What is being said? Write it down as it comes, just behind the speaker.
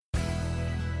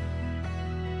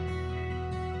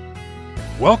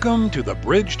Welcome to the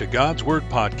Bridge to God's Word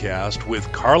podcast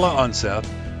with Carla Unseth,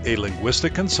 a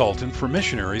linguistic consultant for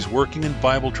missionaries working in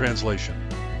Bible translation.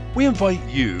 We invite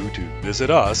you to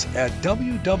visit us at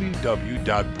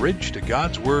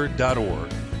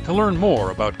www.bridgetogodsword.org to learn more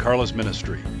about Carla's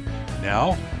ministry.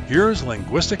 Now, here's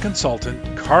linguistic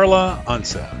consultant Carla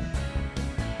Unseth.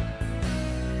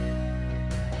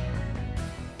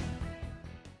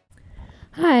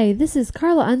 Hi, this is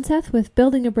Carla Unseth with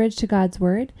Building a Bridge to God's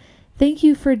Word. Thank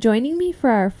you for joining me for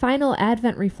our final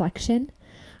Advent reflection.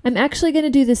 I'm actually going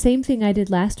to do the same thing I did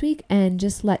last week and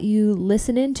just let you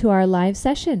listen in to our live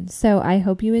session. So I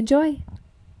hope you enjoy.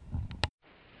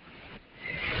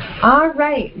 All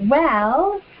right.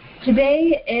 Well,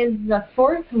 today is the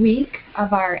fourth week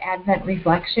of our Advent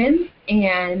reflection.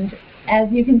 And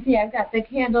as you can see, I've got the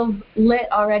candles lit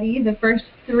already, the first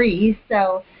three.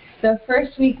 So the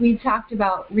first week we talked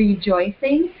about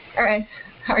rejoicing,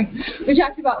 we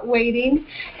talked about waiting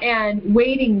and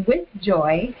waiting with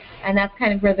joy, and that's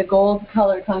kind of where the gold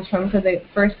color comes from for the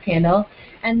first candle.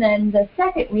 And then the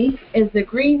second week is the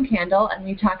green candle, and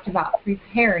we talked about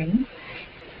preparing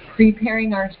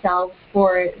ourselves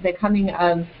for the coming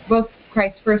of both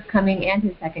Christ's first coming and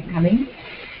his second coming.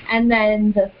 And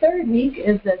then the third week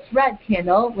is this red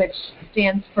candle, which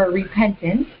stands for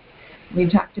repentance. We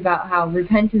talked about how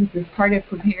repentance is part of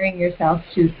preparing yourself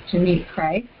to meet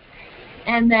Christ.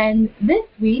 And then this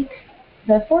week,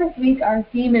 the fourth week, our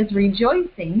theme is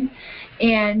rejoicing.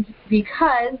 And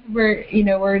because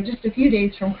we're just a few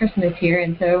days from Christmas here,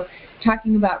 and so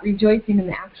talking about rejoicing in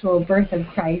the actual birth of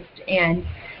Christ. And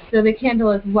so the candle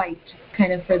is white,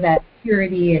 kind of for that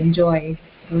purity and joy,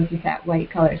 goes with that white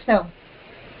color. So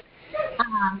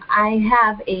I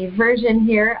have a version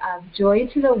here of Joy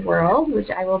to the World, which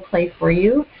I will play for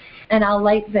you. And I'll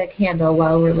light the candle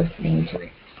while we're listening to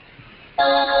it.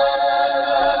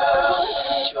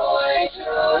 Joy to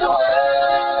the world,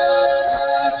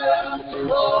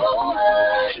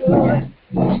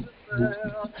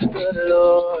 the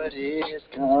Lord is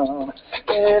come.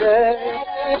 Let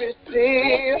us receive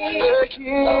the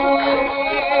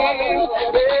King.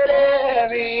 Let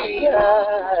every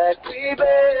heart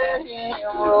prepare him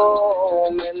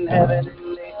roam, and heaven and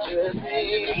nature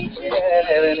sing, and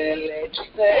heaven and nature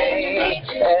sing,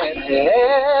 and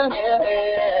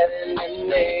heaven and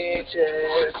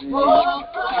nature sing. Oh,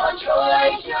 joy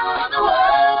to the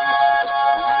world,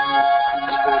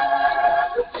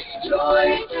 joy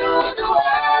to the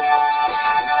world,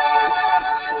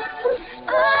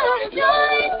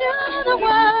 joy to the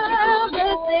world,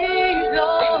 let sing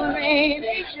glory,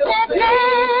 let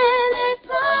men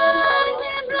song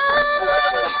and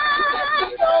blood,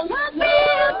 what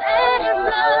feels and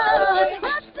blood,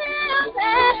 what feels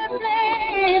and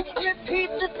flame, repeat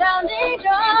the sounding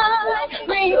joy,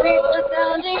 repeat the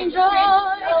sounding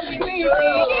joy,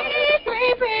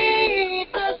 repeat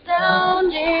the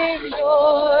sounding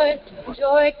joy.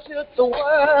 Joy to the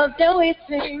world, then we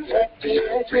sing. Let the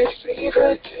earth receive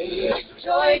her King.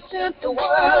 Joy to the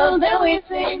world, then we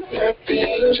sing. Let the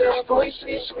angel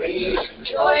voices ring.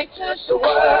 Joy to the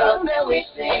world, then we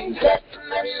sing. Let the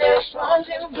men their songs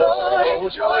employ.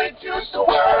 Joy to the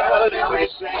world, then we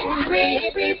sing.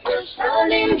 Repeat the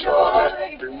sounding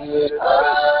joy.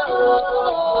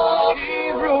 Oh,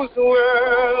 he rules the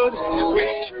world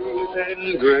with truth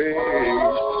and grace.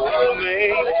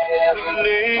 Make the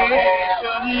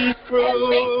nations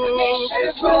prove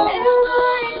His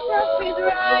voice of His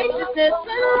righteousness,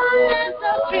 and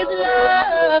of His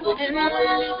love, and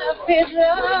wonders of His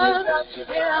love,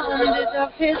 and wonders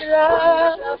of His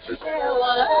love,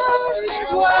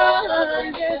 and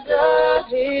wonders of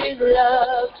His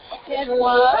love, and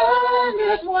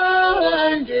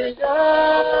wonders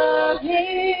of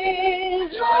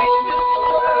His love.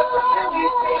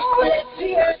 Let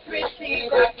the earth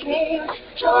receive her King.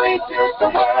 Joy to the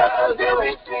world, then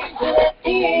we sing. Let the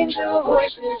angel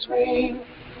voices ring.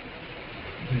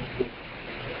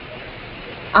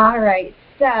 All right,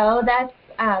 so that's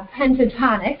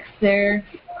Pentatonix, their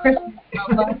Christmas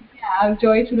album,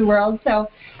 Joy to the World. So,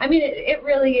 I mean, it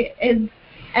really is,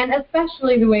 and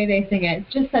especially the way they sing it.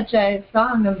 It's just such a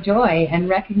song of joy and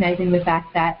recognizing the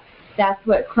fact that that's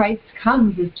what Christ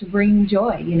comes, is to bring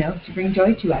joy, to bring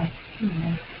joy to us.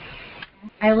 Mm-hmm.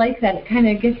 I like that. It kind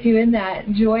of gets you in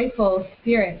that joyful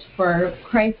spirit for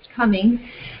Christ coming.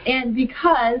 And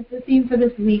because the theme for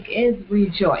this week is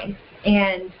rejoice.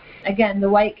 And again, the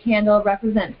white candle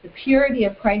represents the purity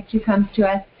of Christ who comes to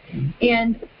us.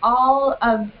 And all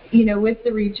of, with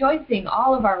the rejoicing,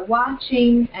 all of our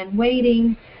watching and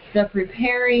waiting, the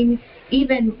preparing,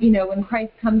 even, when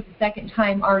Christ comes the second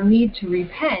time, our need to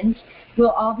repent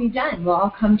will all be done. We'll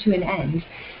all come to an end.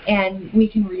 And we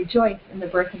can rejoice in the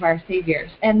birth of our Savior.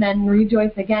 And then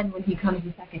rejoice again when he comes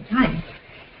the second time.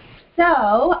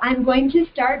 So I'm going to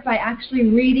start by actually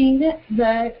reading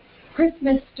the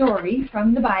Christmas story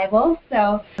from the Bible.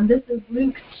 So this is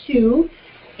Luke 2,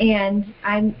 and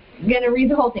I'm going to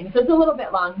read the whole thing. So it's a little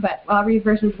bit long, but I'll read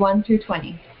verses 1 through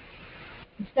 20.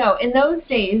 So in those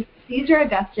days, Caesar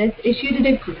Augustus issued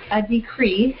a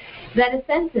decree that a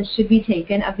census should be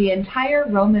taken of the entire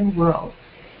Roman world.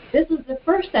 This was the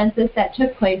first census that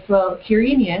took place while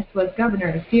Quirinius was governor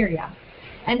of Syria,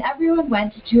 and everyone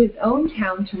went to his own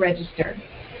town to register.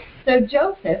 So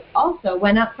Joseph also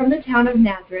went up from the town of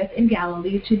Nazareth in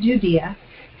Galilee to Judea,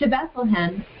 to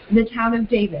Bethlehem, the town of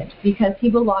David, because he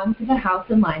belonged to the house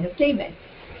and line of David.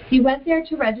 He went there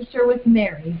to register with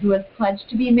Mary, who was pledged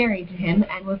to be married to him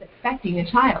and was expecting a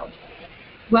child.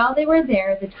 While they were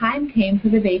there, the time came for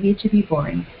the baby to be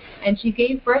born, and she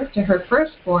gave birth to her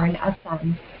firstborn, a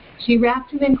son. She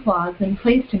wrapped him in cloths and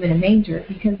placed him in a manger,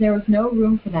 because there was no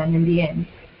room for them in the inn.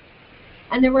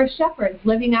 And there were shepherds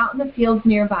living out in the fields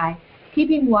nearby,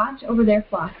 keeping watch over their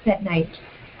flocks at night.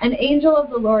 An angel of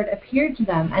the Lord appeared to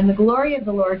them, and the glory of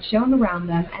the Lord shone around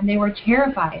them, and they were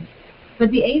terrified.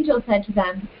 But the angel said to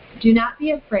them, "Do not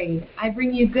be afraid. I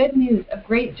bring you good news of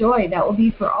great joy that will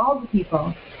be for all the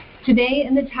people. Today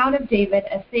in the town of David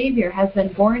a Savior has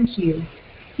been born to you.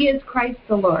 He is Christ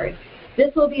the Lord.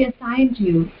 This will be a sign to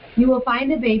you. You will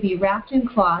find a baby wrapped in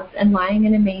cloths and lying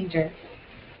in a manger."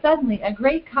 Suddenly a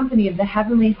great company of the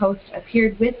heavenly host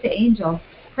appeared with the angel,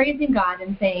 praising God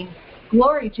and saying,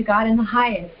 "Glory to God in the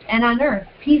highest, and on earth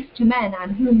peace to men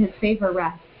on whom his favor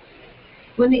rests."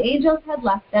 When the angels had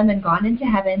left them and gone into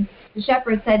heaven, the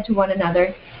shepherds said to one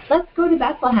another, "Let's go to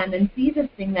Bethlehem and see this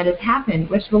thing that has happened,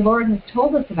 which the Lord has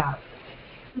told us about."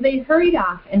 So they hurried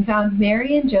off and found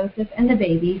Mary and Joseph and the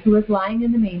baby, who was lying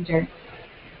in the manger.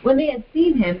 When they had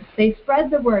seen him, they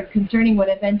spread the word concerning what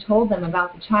had been told them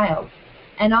about the child.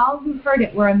 And all who heard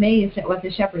it were amazed at what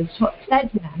the shepherds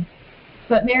said to them.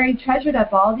 But Mary treasured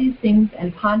up all these things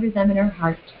and pondered them in her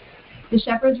heart. The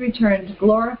shepherds returned,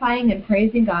 glorifying and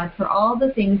praising God for all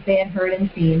the things they had heard and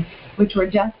seen, which were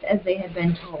just as they had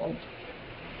been told.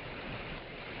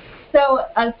 So,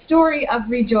 a story of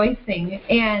rejoicing,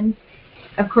 and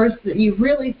of course you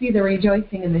really see the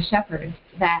rejoicing in the shepherds,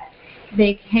 that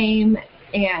they came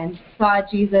and saw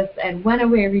Jesus and went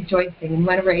away rejoicing, and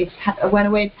went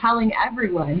away telling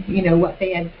everyone, what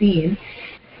they had seen.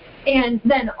 And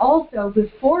then also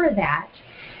before that,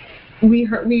 we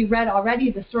read already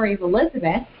the story of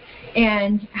Elizabeth,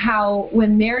 and how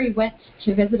when Mary went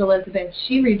to visit Elizabeth,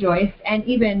 she rejoiced, and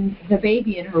even the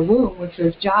baby in her womb, which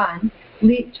was John,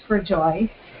 leaped for joy.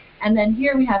 And then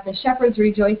here we have the shepherds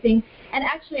rejoicing. And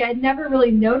actually, I'd never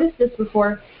really noticed this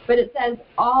before, but it says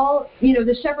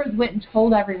the shepherds went and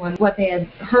told everyone what they had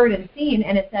heard and seen,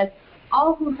 and it says,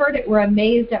 all who heard it were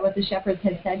amazed at what the shepherds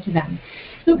had said to them.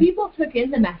 So people took in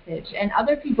the message, and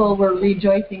other people were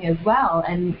rejoicing as well,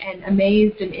 and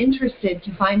amazed and interested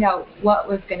to find out what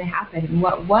was going to happen, and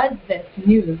what was this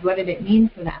news, what did it mean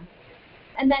for them.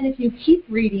 And then if you keep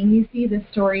reading, you see the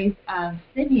stories of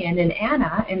Simeon and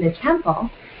Anna in the temple,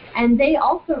 and they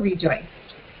also rejoiced.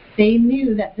 They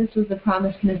knew that this was the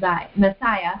promised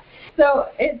Messiah. So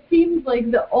it seems like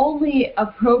the only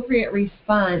appropriate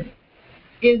response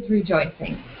is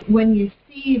rejoicing. When you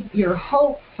see your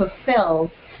hope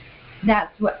fulfilled,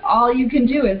 that's what all you can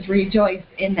do is rejoice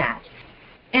in that.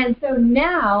 And so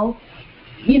now,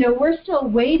 we're still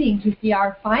waiting to see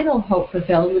our final hope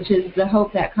fulfilled, which is the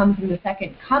hope that comes in the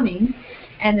second coming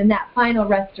and in that final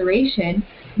restoration,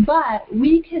 but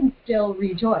we can still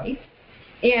rejoice.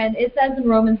 And it says in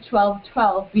Romans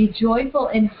 12:12, "Be joyful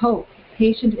in hope,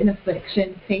 patient in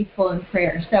affliction, faithful in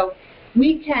prayer." So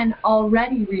we can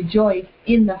already rejoice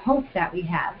in the hope that we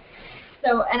have.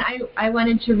 So, and I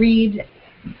wanted to read,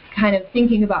 kind of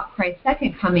thinking about Christ's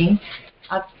second coming,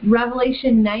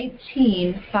 Revelation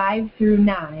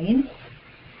 19:5-9,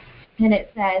 and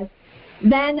it says,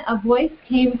 "Then a voice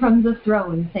came from the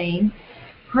throne saying,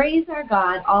 'Praise our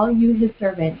God, all you his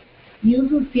servants, you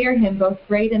who fear him, both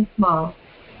great and small.'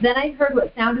 Then I heard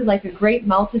what sounded like a great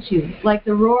multitude, like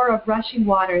the roar of rushing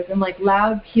waters and like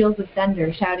loud peals of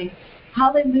thunder, shouting,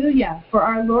 'Hallelujah, for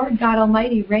our Lord God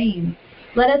Almighty reigns.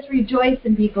 Let us rejoice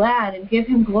and be glad and give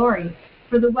him glory.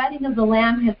 For the wedding of the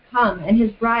Lamb has come, and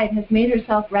his bride has made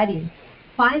herself ready.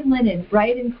 Fine linen,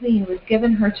 bright and clean, was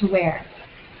given her to wear.'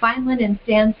 Fine linen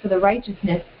stands for the righteous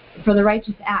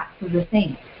acts of the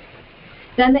saints.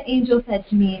 Then the angel said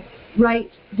to me,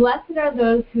 'Write, blessed are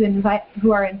those who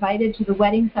are invited to the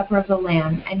wedding supper of the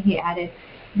Lamb.' And he added,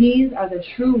 These are the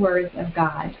true words of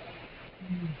God.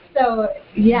 So,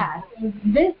 yeah,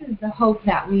 this is the hope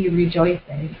that we rejoice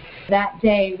in. That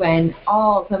day when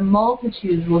all the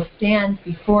multitudes will stand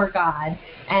before God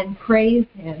and praise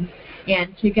Him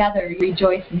and together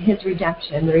rejoice in His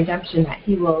redemption, the redemption that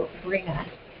He will bring us.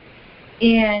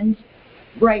 And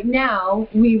right now,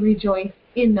 we rejoice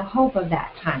in the hope of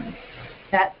that time.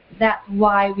 That's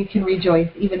why we can rejoice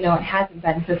even though it hasn't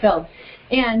been fulfilled.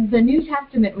 And the New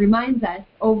Testament reminds us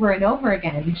over and over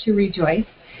again to rejoice.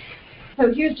 So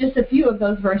here's just a few of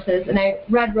those verses, and I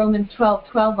read Romans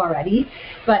 12:12 already,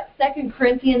 but 2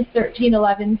 Corinthians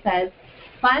 13:11 says,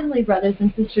 "Finally, brothers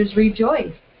and sisters,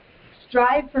 rejoice.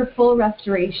 Strive for full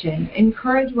restoration.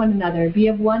 Encourage one another. Be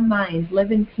of one mind.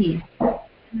 Live in peace. And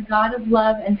the God of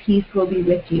love and peace will be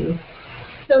with you."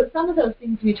 So some of those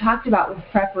things we talked about with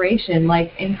preparation,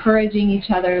 like encouraging each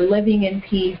other, living in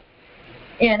peace.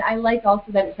 And I like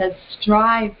also that it says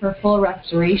strive for full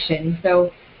restoration.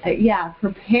 So,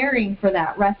 preparing for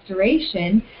that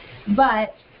restoration,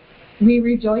 but we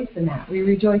rejoice in that. We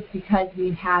rejoice because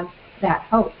we have that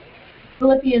hope.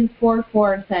 Philippians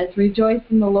 4:4 says, "Rejoice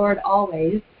in the Lord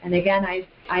always." And again, I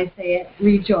say it,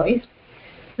 rejoice.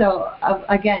 So,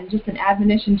 again, just an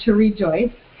admonition to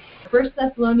rejoice. 1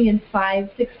 Thessalonians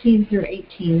 5:16 through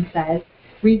 18 says,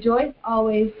 "Rejoice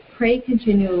always, pray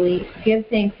continually, give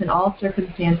thanks in all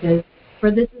circumstances,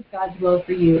 for this is God's will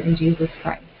for you in Jesus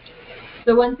Christ."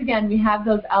 So once again, we have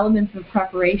those elements of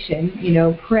preparation,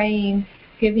 praying,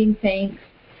 giving thanks,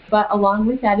 but along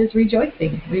with that is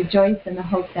rejoicing. Rejoice in the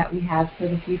hope that we have for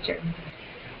the future.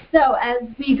 So as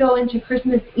we go into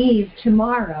Christmas Eve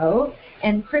tomorrow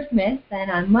and Christmas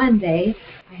then on Monday,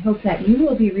 I hope that you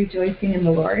will be rejoicing in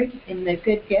the Lord, in the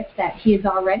good gift that He has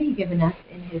already given us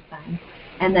in His Son,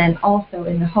 and then also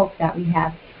in the hope that we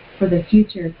have for the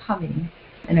future coming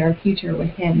and our future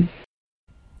with Him.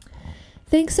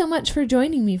 Thanks so much for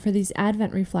joining me for these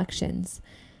Advent reflections.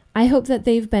 I hope that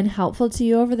they've been helpful to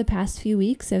you over the past few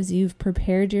weeks as you've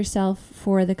prepared yourself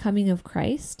for the coming of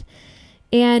Christ.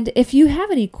 And if you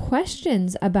have any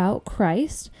questions about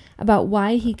Christ, about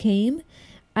why He came,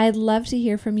 I'd love to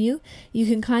hear from you. You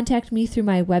can contact me through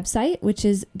my website, which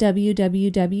is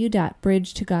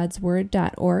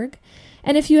www.bridgetogodsword.org.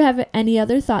 And if you have any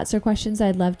other thoughts or questions,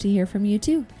 I'd love to hear from you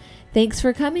too. Thanks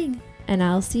for coming, and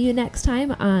I'll see you next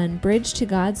time on Bridge to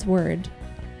God's Word.